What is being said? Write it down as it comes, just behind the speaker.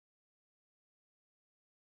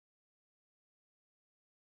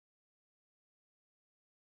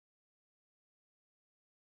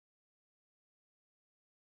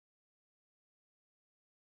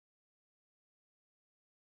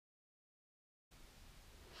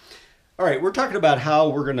All right, we're talking about how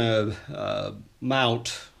we're going to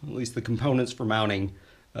mount, at least the components for mounting,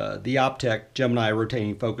 the Optec Gemini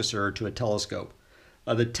Rotating Focuser to a telescope.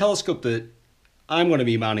 The telescope that I'm going to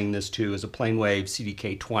be mounting this to is a PlaneWave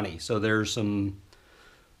CDK20. So there's some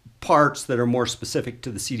parts that are more specific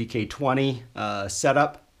to the CDK20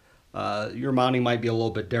 setup. Your mounting might be a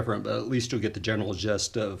little bit different, but at least you'll get the general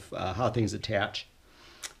gist of how things attach.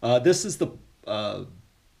 This is the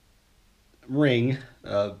ring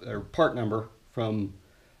or part number from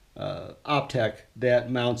Optec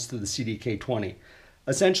that mounts to the CDK20.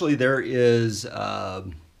 Essentially, there is a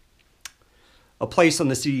place on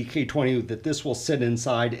the CDK20 that this will sit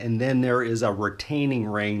inside, and then there is a retaining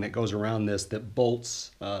ring that goes around this that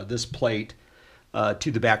bolts this plate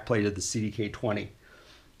to the back plate of the CDK20.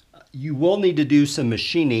 You will need to do some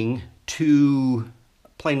machining to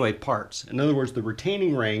PlaneWave parts. In other words, the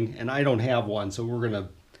retaining ring, and I don't have one, so we're going to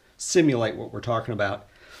simulate what we're talking about.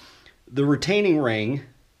 The retaining ring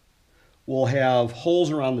will have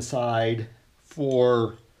holes around the side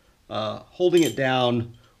for holding it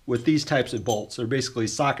down with these types of bolts. They're basically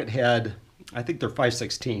socket head, I think they're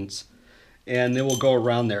 5/16, and they will go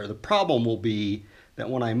around there. The problem will be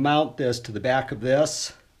that when I mount this to the back of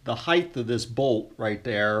this, the height of this bolt right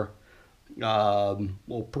there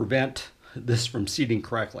will prevent this from seating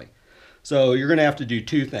correctly. So you're going to have to do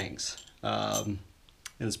two things. And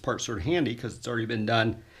this part's sort of handy because it's already been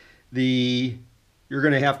done. You're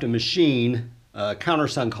going to have to machine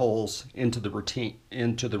countersunk holes into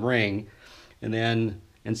the ring, and then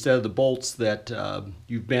instead of the bolts that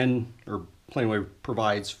PlaneWave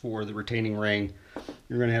provides for the retaining ring,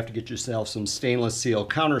 you're going to have to get yourself some stainless steel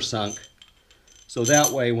countersunk. So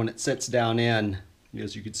that way, when it sits down in,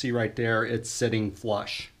 as you can see right there, it's sitting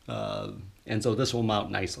flush, and so this will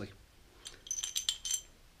mount nicely.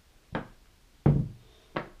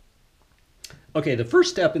 Okay, the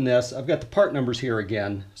first step in this, I've got the part numbers here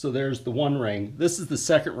again. So there's the one ring. This is the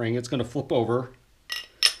second ring. It's going to flip over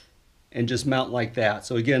and just mount like that.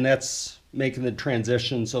 So again, that's making the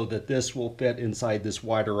transition so that this will fit inside this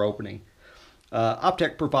wider opening.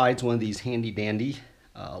 Optec provides one of these handy dandy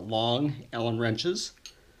long Allen wrenches.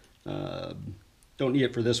 Don't need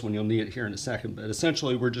it for this one. You'll need it here in a second. But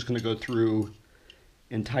essentially, we're just going to go through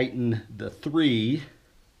and tighten the three.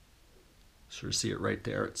 Sort of see it right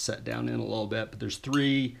there. It's set down in a little bit, but there's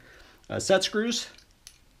three set screws.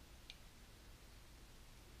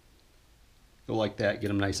 Go like that, get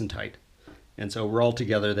them nice and tight. And so we're all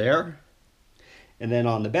together there. And then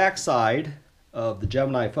on the back side of the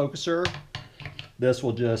Gemini focuser, this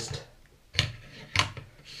will just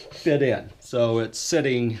fit in. So it's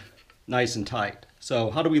sitting nice and tight.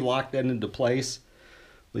 So how do we lock that into place?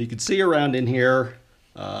 Well, you can see around in here,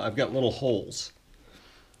 I've got little holes.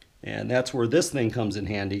 And that's where this thing comes in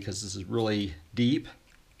handy because this is really deep.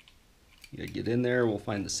 You gotta get in there, we'll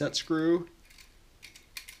find the set screw.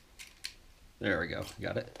 There we go,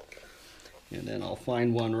 got it. And then I'll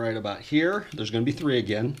find one right about here. There's gonna be three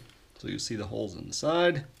again. So you see the holes in the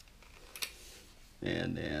side.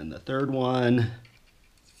 And then the third one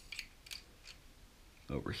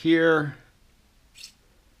over here.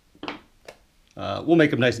 We'll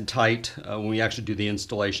make them nice and tight when we actually do the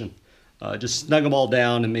installation. Just snug them all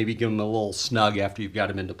down and maybe give them a little snug after you've got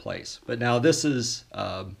them into place. But now this is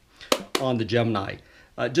on the Gemini.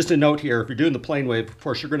 Just a note here, if you're doing the PlaneWave, of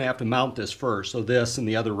course, you're going to have to mount this first. So this and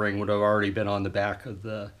the other ring would have already been on the back of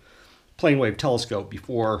the PlaneWave telescope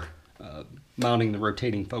before mounting the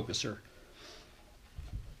rotating focuser.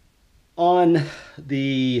 On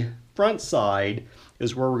the front side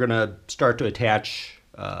is where we're going to start to attach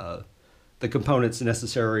the components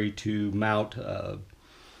necessary to mount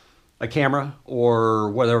a camera or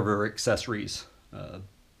whatever accessories.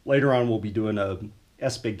 Later on, we'll be doing a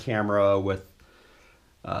SBIG camera with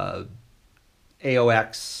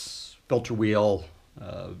AOX, filter wheel,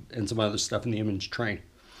 and some other stuff in the image train.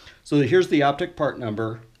 So here's the Optec part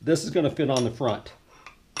number. This is going to fit on the front.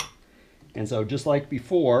 And so just like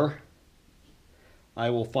before, I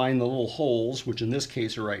will find the little holes, which in this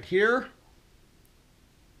case are right here.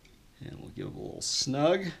 And we'll give it a little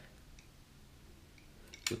snug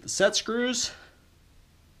with the set screws.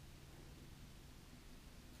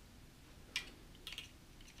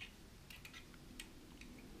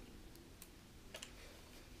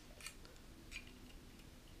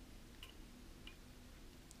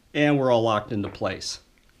 And we're all locked into place.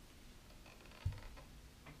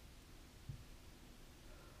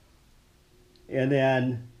 And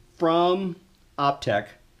then from Optec,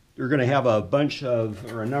 you're going to have a bunch of,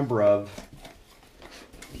 or a number of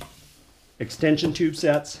extension tube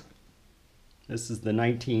sets. This is the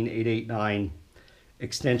 19889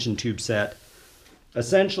 extension tube set.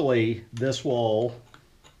 essentially this will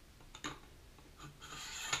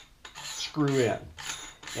screw in.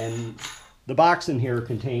 And the box in here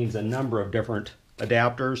contains a number of different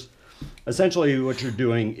adapters. Essentially what you're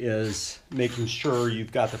doing is making sure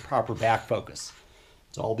you've got the proper back focus.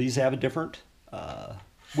 So all these have a different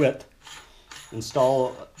width.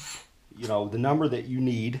 Install, the number that you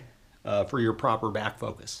need for your proper back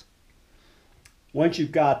focus. Once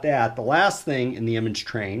you've got that, the last thing in the image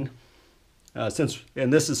train, and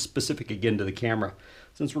this is specific again to the camera,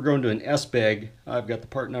 since we're going to an SBIG, I've got the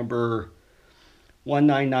part number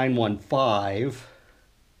 19915.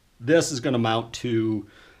 This is going to mount to,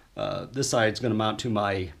 this side is going to mount to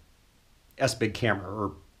my SBIG camera,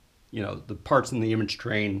 or the parts in the image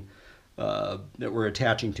train that we're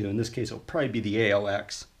attaching to. In this case, it'll probably be the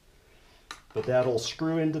AOX. But that'll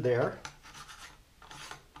screw into there.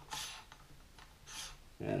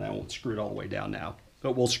 And I won't screw it all the way down now.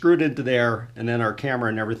 But we'll screw it into there, and then our camera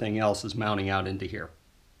and everything else is mounting out into here.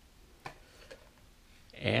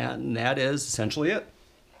 And that is essentially it.